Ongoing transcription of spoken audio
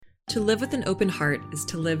To live with an open heart is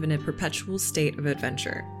to live in a perpetual state of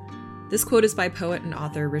adventure. This quote is by poet and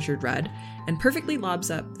author Richard Rudd and perfectly lobs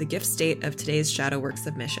up the gift state of today's shadow work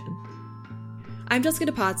submission. I'm Jessica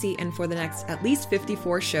DePazzi, and for the next at least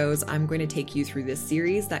 54 shows, I'm going to take you through this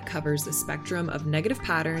series that covers the spectrum of negative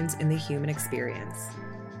patterns in the human experience.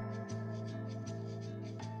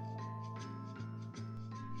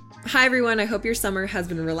 Hi everyone, I hope your summer has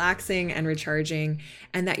been relaxing and recharging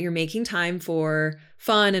and that you're making time for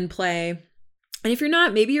fun and play. And if you're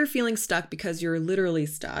not, maybe you're feeling stuck because you're literally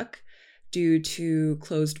stuck due to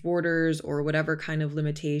closed borders or whatever kind of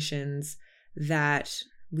limitations that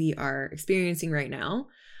we are experiencing right now.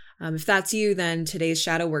 If that's you, then today's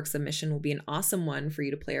shadow work submission will be an awesome one for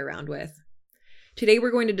you to play around with. Today,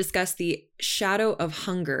 we're going to discuss the shadow of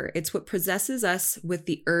hunger. It's what possesses us with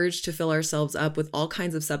the urge to fill ourselves up with all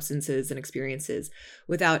kinds of substances and experiences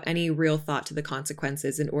without any real thought to the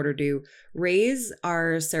consequences in order to raise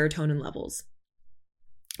our serotonin levels.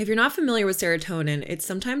 If you're not familiar with serotonin, it's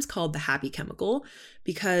sometimes called the happy chemical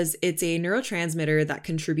because it's a neurotransmitter that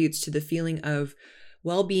contributes to the feeling of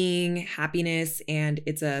well-being, happiness, and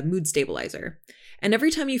it's a mood stabilizer. And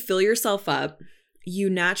every time you fill yourself up,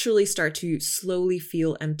 you naturally start to slowly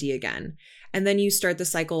feel empty again. And then you start the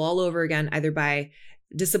cycle all over again, either by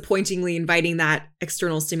disappointingly inviting that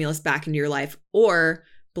external stimulus back into your life or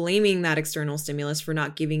blaming that external stimulus for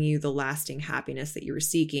not giving you the lasting happiness that you were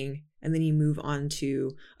seeking. And then you move on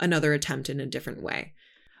to another attempt in a different way.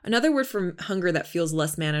 Another word for hunger that feels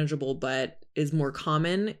less manageable but is more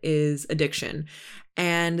common is addiction.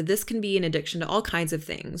 And this can be an addiction to all kinds of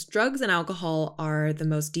things. Drugs and alcohol are the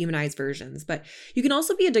most demonized versions, but you can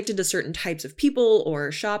also be addicted to certain types of people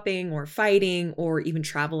or shopping or fighting or even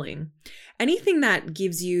traveling. Anything that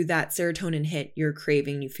gives you that serotonin hit you're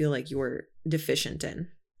craving, you feel like you're deficient in.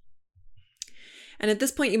 And at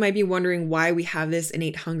this point, you might be wondering why we have this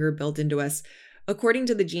innate hunger built into us. According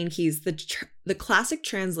to the Gene Keys, the classic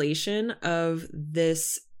translation of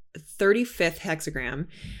this 35th hexagram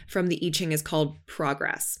from the I Ching is called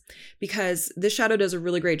progress, because this shadow does a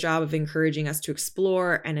really great job of encouraging us to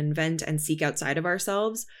explore and invent and seek outside of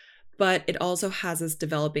ourselves, but it also has us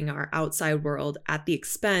developing our outside world at the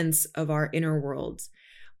expense of our inner worlds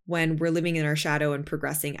when we're living in our shadow and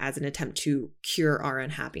progressing as an attempt to cure our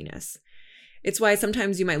unhappiness. It's why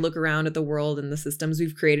sometimes you might look around at the world and the systems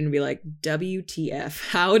we've created and be like, WTF,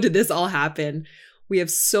 how did this all happen? We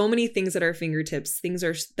have so many things at our fingertips, things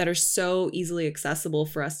that are so easily accessible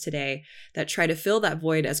for us today that try to fill that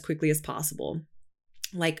void as quickly as possible.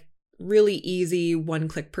 Like really easy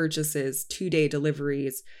one-click purchases, 2-day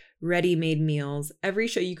deliveries, ready-made meals, every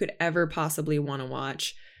show you could ever possibly want to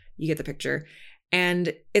watch. You get the picture.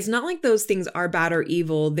 And it's not like those things are bad or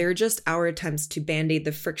evil. They're just our attempts to band-aid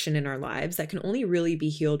the friction in our lives that can only really be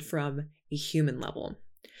healed from a human level.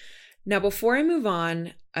 Now, before I move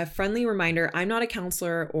on, a friendly reminder, I'm not a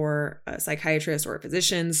counselor or a psychiatrist or a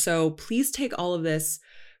physician, so please take all of this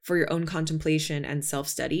for your own contemplation and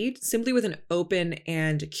self-study, simply with an open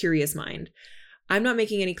and curious mind. I'm not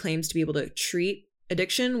making any claims to be able to treat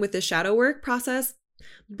addiction with the shadow work process,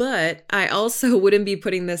 but I also wouldn't be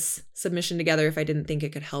putting this submission together if I didn't think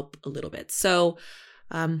it could help a little bit. So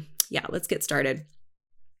let's get started.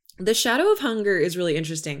 The shadow of hunger is really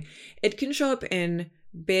interesting. It can show up in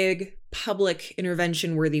big, public,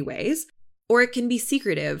 intervention-worthy ways, or it can be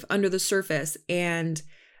secretive under the surface and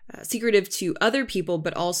secretive to other people,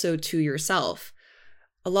 but also to yourself.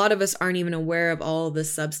 A lot of us aren't even aware of all the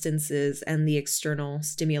substances and the external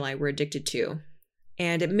stimuli we're addicted to.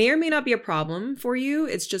 And it may or may not be a problem for you.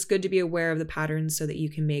 It's just good to be aware of the patterns so that you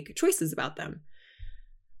can make choices about them.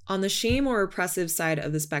 On the shame or oppressive side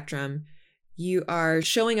of the spectrum, you are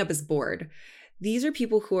showing up as bored. These are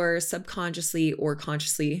people who are subconsciously or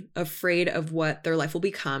consciously afraid of what their life will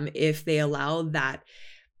become if they allow that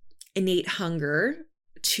innate hunger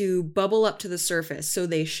to bubble up to the surface. So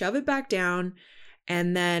they shove it back down.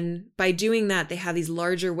 And then by doing that, they have these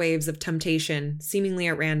larger waves of temptation, seemingly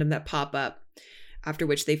at random, that pop up, after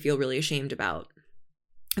which they feel really ashamed about.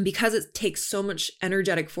 And because it takes so much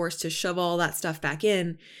energetic force to shove all that stuff back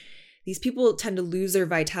in, these people tend to lose their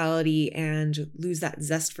vitality and lose that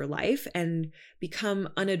zest for life and become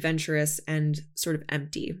unadventurous and sort of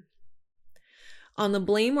empty. On the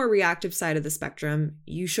blame or reactive side of the spectrum,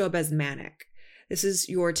 you show up as manic. This is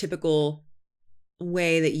your typical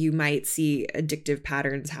way that you might see addictive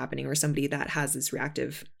patterns happening, or somebody that has this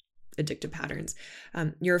reactive addictive patterns.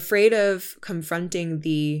 You're afraid of confronting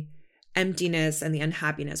the emptiness and the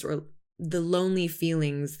unhappiness or the lonely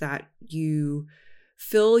feelings that you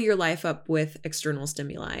fill your life up with external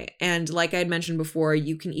stimuli. And like I had mentioned before,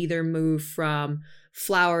 you can either move from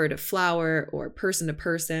flower to flower or person to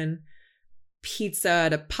person, pizza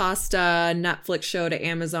to pasta, Netflix show to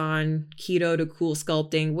Amazon, keto to cool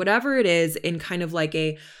sculpting, whatever it is, in kind of like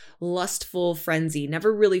a lustful frenzy,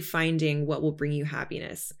 never really finding what will bring you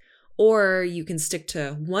happiness. Or you can stick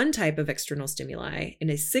to one type of external stimuli in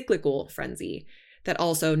a cyclical frenzy that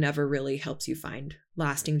also never really helps you find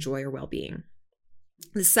lasting joy or well-being.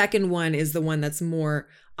 The second one is the one that's more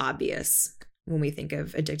obvious when we think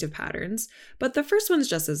of addictive patterns, but the first one's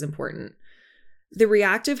just as important. The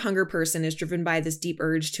reactive hunger person is driven by this deep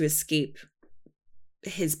urge to escape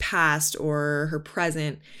his past or her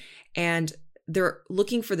present, and they're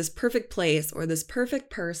looking for this perfect place or this perfect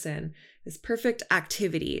person, this perfect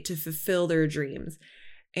activity to fulfill their dreams.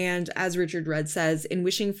 And as Richard Rudd says, in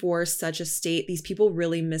wishing for such a state, these people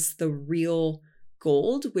really miss the real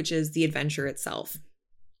gold, which is the adventure itself.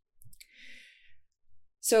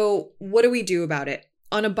 So what do we do about it?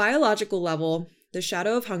 On a biological level, the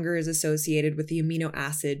shadow of hunger is associated with the amino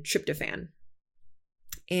acid tryptophan.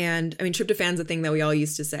 And I mean, tryptophan's a thing that we all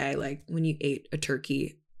used to say, like when you ate a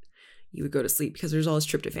turkey, you would go to sleep because there's all this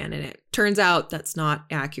tryptophan in it. Turns out that's not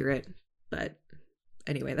accurate, but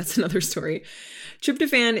anyway, that's another story.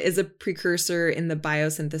 Tryptophan is a precursor in the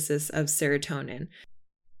biosynthesis of serotonin.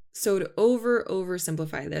 So to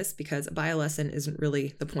oversimplify this, because a bio lesson isn't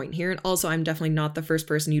really the point here, and also I'm definitely not the first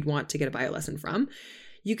person you'd want to get a bio lesson from,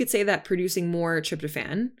 you could say that producing more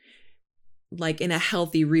tryptophan, like in a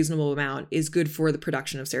healthy, reasonable amount, is good for the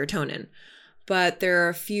production of serotonin. But there are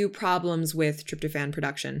a few problems with tryptophan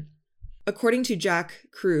production. According to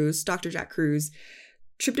Dr. Jack Kruse,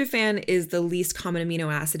 tryptophan is the least common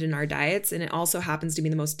amino acid in our diets, and it also happens to be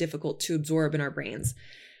the most difficult to absorb in our brains.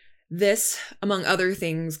 This, among other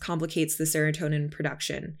things, complicates the serotonin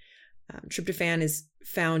production. Tryptophan is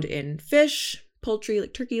found in fish, poultry,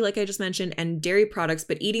 like turkey, like I just mentioned, and dairy products,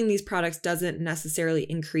 but eating these products doesn't necessarily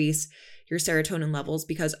increase your serotonin levels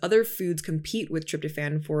because other foods compete with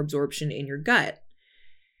tryptophan for absorption in your gut.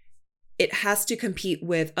 It has to compete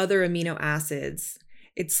with other amino acids.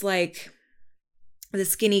 It's like the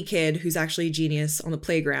skinny kid who's actually a genius on the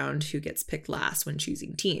playground who gets picked last when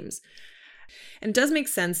choosing teams. And it does make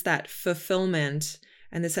sense that fulfillment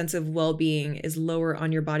and the sense of well-being is lower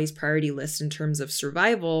on your body's priority list in terms of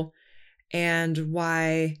survival, and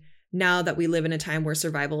why now that we live in a time where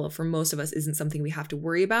survival for most of us isn't something we have to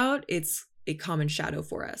worry about, it's a common shadow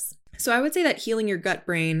for us. So I would say that healing your gut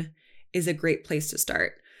brain is a great place to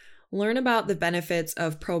start. Learn about the benefits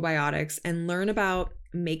of probiotics and learn about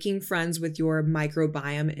making friends with your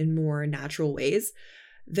microbiome in more natural ways.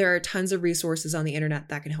 There are tons of resources on the internet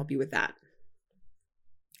that can help you with that.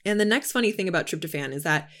 And the next funny thing about tryptophan is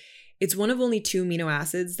that it's one of only 2 amino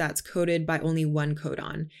acids that's coded by only one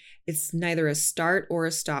codon. It's neither a start or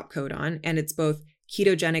a stop codon, and it's both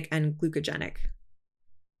ketogenic and glucogenic,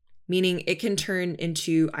 meaning it can turn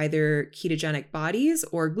into either ketogenic bodies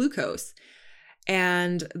or glucose.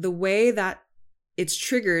 And the way that it's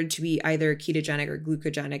triggered to be either ketogenic or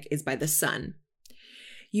glucogenic is by the sun.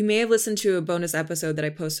 You may have listened to a bonus episode that I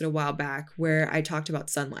posted a while back where I talked about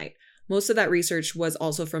sunlight. Most of that research was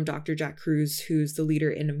also from Dr. Jack Kruse, who's the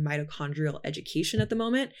leader in mitochondrial education at the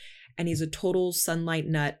moment, and he's a total sunlight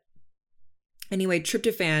nut. Anyway,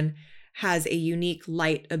 tryptophan has a unique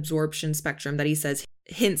light absorption spectrum that he says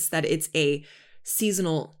hints that it's a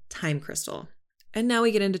seasonal time crystal. And now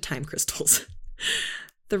we get into time crystals.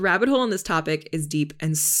 The rabbit hole on this topic is deep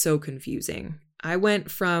and so confusing. I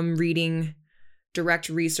went from reading direct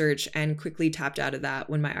research and quickly tapped out of that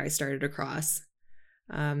when my eyes started to cross.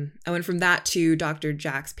 I went from that to Dr.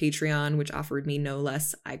 Jack's Patreon, which offered me no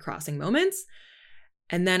less eye-crossing moments.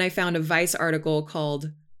 And then I found a Vice article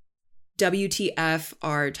called WTF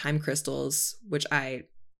Are Time Crystals, which I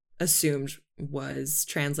assumed was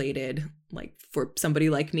translated like for somebody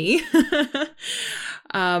like me.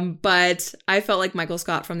 But I felt like Michael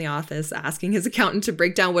Scott from The Office asking his accountant to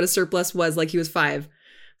break down what a surplus was like he was 5.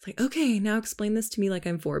 It's like, okay, now explain this to me like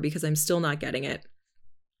I'm 4 because I'm still not getting it.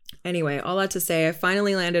 Anyway, all that to say, I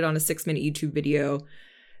finally landed on a 6-minute YouTube video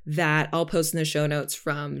that I'll post in the show notes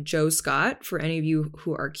from Joe Scott for any of you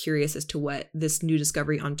who are curious as to what this new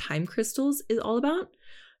discovery on time crystals is all about.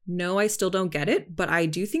 No, I still don't get it, but I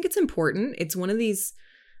do think it's important. It's one of these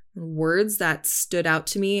words that stood out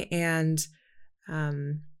to me, and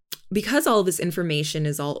because all of this information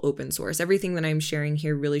is all open source, everything that I'm sharing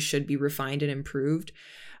here really should be refined and improved.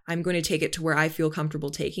 I'm going to take it to where I feel comfortable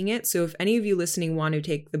taking it. So if any of you listening want to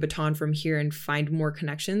take the baton from here and find more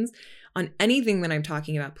connections on anything that I'm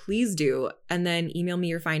talking about, please do. And then email me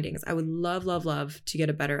your findings. I would love to get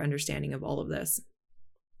a better understanding of all of this.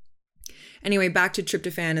 Anyway, back to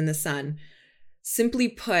tryptophan and the sun. Simply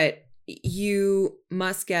put, you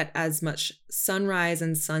must get as much sunrise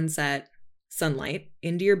and sunset sunlight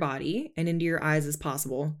into your body and into your eyes as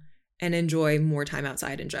possible, and enjoy more time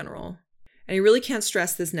outside in general. And I really can't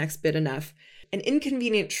stress this next bit enough. An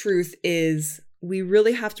inconvenient truth is we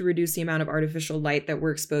really have to reduce the amount of artificial light that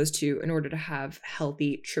we're exposed to in order to have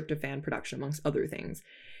healthy tryptophan production, amongst other things.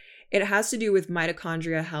 It has to do with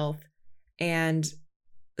mitochondria health, and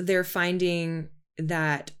they're finding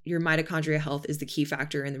that your mitochondria health is the key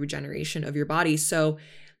factor in the regeneration of your body. So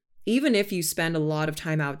even if you spend a lot of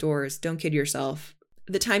time outdoors, don't kid yourself.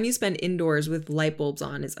 The time you spend indoors with light bulbs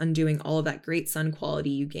on is undoing all of that great sun quality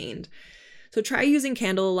you gained. So try using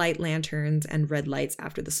candlelight lanterns and red lights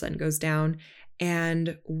after the sun goes down,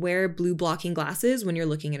 and wear blue blocking glasses when you're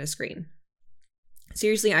looking at a screen.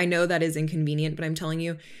 Seriously, I know that is inconvenient, but I'm telling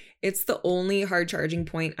you, it's the only hard charging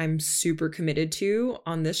point I'm super committed to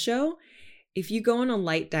on this show. If you go on a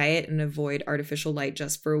light diet and avoid artificial light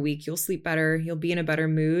just for a week, you'll sleep better, you'll be in a better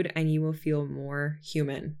mood, and you will feel more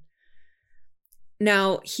human.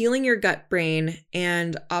 Now, healing your gut brain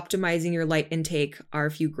and optimizing your light intake are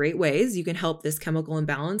a few great ways you can help this chemical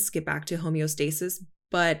imbalance get back to homeostasis,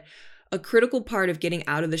 but a critical part of getting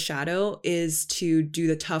out of the shadow is to do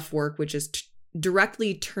the tough work, which is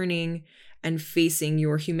directly turning and facing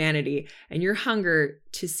your humanity and your hunger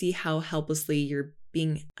to see how helplessly you're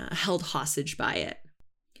being held hostage by it.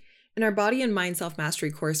 In our Body and Mind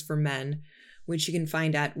Self-Mastery course for men, which you can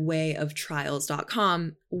find at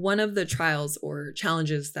wayoftrials.com, one of the trials or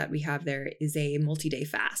challenges that we have there is a multi-day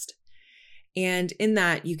fast. And in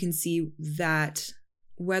that, you can see that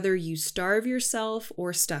whether you starve yourself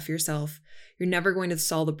or stuff yourself, you're never going to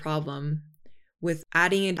solve the problem with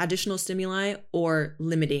adding in additional stimuli or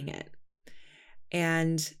limiting it.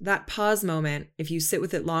 And that pause moment, if you sit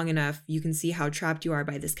with it long enough, you can see how trapped you are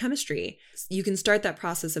by this chemistry. You can start that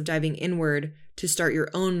process of diving inward to start your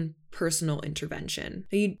own personal intervention.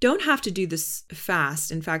 Now, you don't have to do this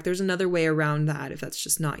fast. In fact, there's another way around that if that's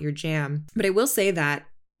just not your jam. But I will say that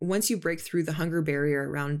once you break through the hunger barrier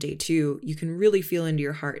around day 2, you can really feel into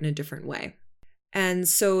your heart in a different way. And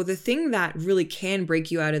so the thing that really can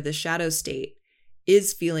break you out of the shadow state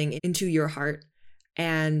is feeling into your heart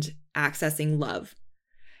and accessing love.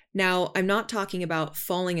 Now, I'm not talking about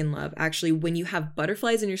falling in love. Actually, when you have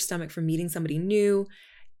butterflies in your stomach from meeting somebody new,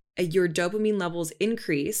 your dopamine levels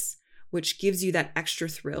increase, which gives you that extra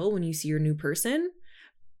thrill when you see your new person,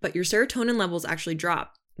 but your serotonin levels actually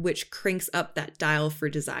drop, which cranks up that dial for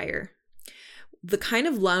desire. The kind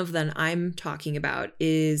of love that I'm talking about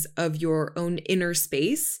is of your own inner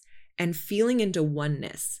space and feeling into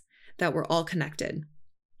oneness, that we're all connected.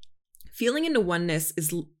 Feeling into oneness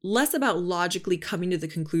is less about logically coming to the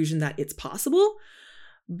conclusion that it's possible,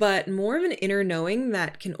 but more of an inner knowing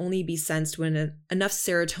that can only be sensed when enough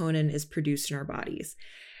serotonin is produced in our bodies.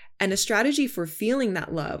 And a strategy for feeling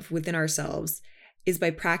that love within ourselves is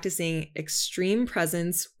by practicing extreme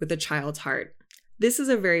presence with a child's heart. This is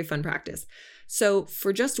a very fun practice. So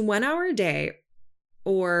for just 1 hour a day,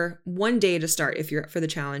 or one day to start if you're up for the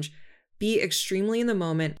challenge, be extremely in the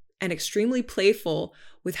moment and extremely playful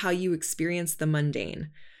with how you experience the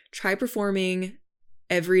mundane. Try performing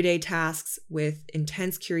everyday tasks with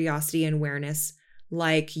intense curiosity and awareness,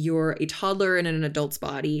 like you're a toddler in an adult's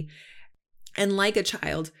body. And like a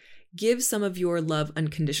child, give some of your love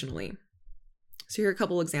unconditionally. So here are a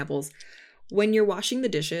couple examples. When you're washing the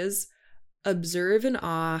dishes, observe in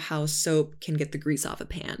awe how soap can get the grease off a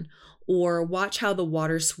pan, or watch how the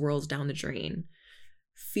water swirls down the drain.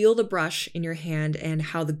 Feel the brush in your hand and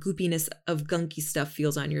how the goopiness of gunky stuff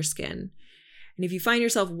feels on your skin. And if you find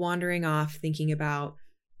yourself wandering off thinking about,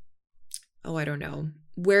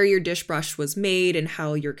 where your dish brush was made and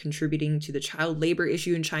how you're contributing to the child labor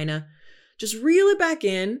issue in China, just reel it back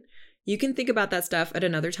in. You can think about that stuff at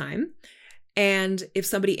another time. And if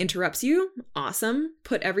somebody interrupts you, awesome.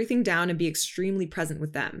 Put everything down and be extremely present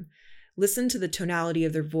with them. Listen to the tonality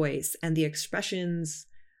of their voice and the expressions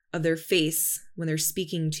of their face when they're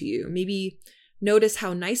speaking to you. Maybe notice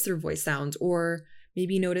how nice their voice sounds, or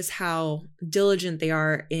maybe notice how diligent they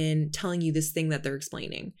are in telling you this thing that they're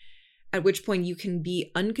explaining. At which point you can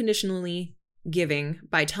be unconditionally giving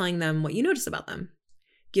by telling them what you notice about them,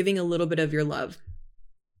 giving a little bit of your love.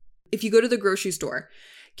 If you go to the grocery store,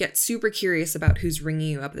 get super curious about who's ringing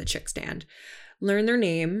you up at the chick stand. Learn their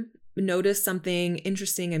name, notice something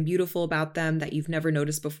interesting and beautiful about them that you've never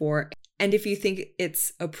noticed before. And if you think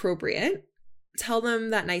it's appropriate, tell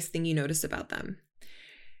them that nice thing you noticed about them.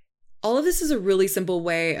 All of this is a really simple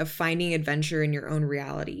way of finding adventure in your own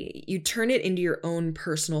reality. You turn it into your own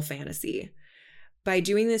personal fantasy. By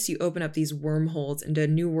doing this, you open up these wormholes into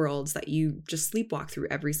new worlds that you just sleepwalk through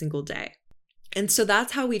every single day. And so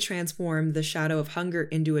that's how we transform the shadow of hunger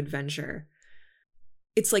into adventure.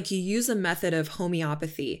 It's like you use a method of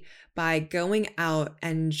homeopathy by going out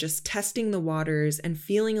and just testing the waters and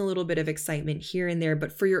feeling a little bit of excitement here and there,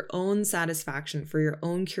 but for your own satisfaction, for your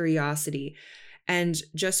own curiosity. And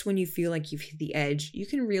just when you feel like you've hit the edge, you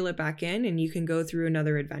can reel it back in and you can go through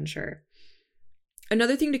another adventure.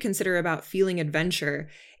 Another thing to consider about feeling adventure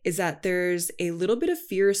is that there's a little bit of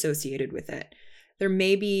fear associated with it. There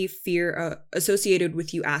may be fear associated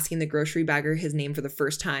with you asking the grocery bagger his name for the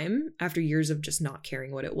first time after years of just not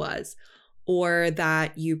caring what it was, or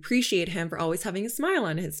that you appreciate him for always having a smile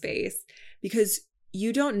on his face because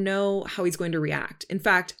you don't know how he's going to react. In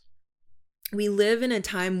fact, we live in a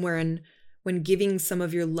time when giving some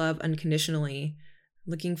of your love unconditionally,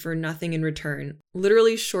 looking for nothing in return,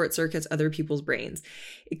 literally short circuits other people's brains.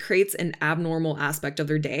 It creates an abnormal aspect of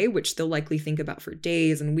their day, which they'll likely think about for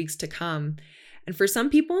days and weeks to come. And for some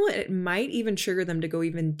people, it might even trigger them to go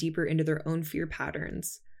even deeper into their own fear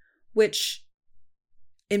patterns, which,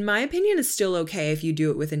 in my opinion, is still okay if you do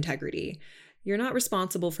it with integrity. You're not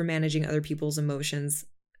responsible for managing other people's emotions,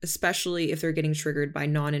 especially if they're getting triggered by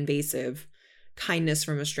non-invasive kindness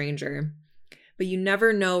from a stranger. But you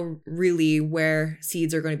never know really where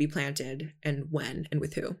seeds are going to be planted and when and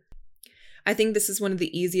with who. I think this is one of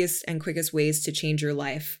the easiest and quickest ways to change your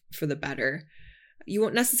life for the better. You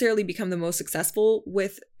won't necessarily become the most successful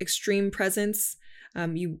with extreme presence.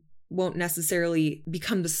 You won't necessarily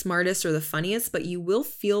become the smartest or the funniest, but you will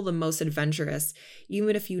feel the most adventurous,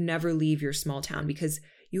 even if you never leave your small town, because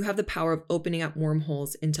you have the power of opening up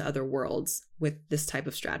wormholes into other worlds with this type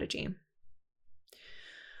of strategy.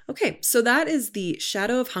 Okay, so that is the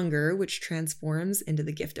shadow of hunger, which transforms into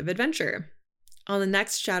the gift of adventure. On the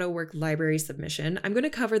next Shadow Work Library submission, I'm going to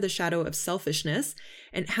cover the shadow of selfishness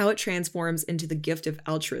and how it transforms into the gift of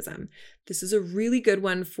altruism. This is a really good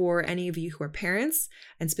one for any of you who are parents,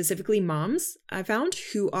 and specifically moms, I found,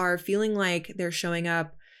 who are feeling like they're showing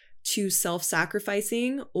up too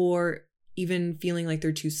self-sacrificing or even feeling like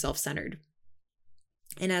they're too self-centered.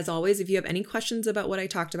 And as always, if you have any questions about what I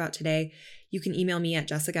talked about today, you can email me at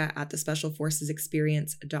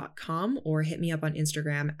jessica@thespecialforcesexperience.com or hit me up on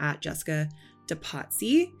Instagram at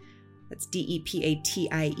jessica.depatsie. That's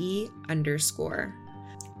DEPATIE_.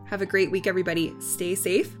 Have a great week, everybody. Stay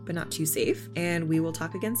safe, but not too safe, and we will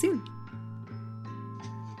talk again soon.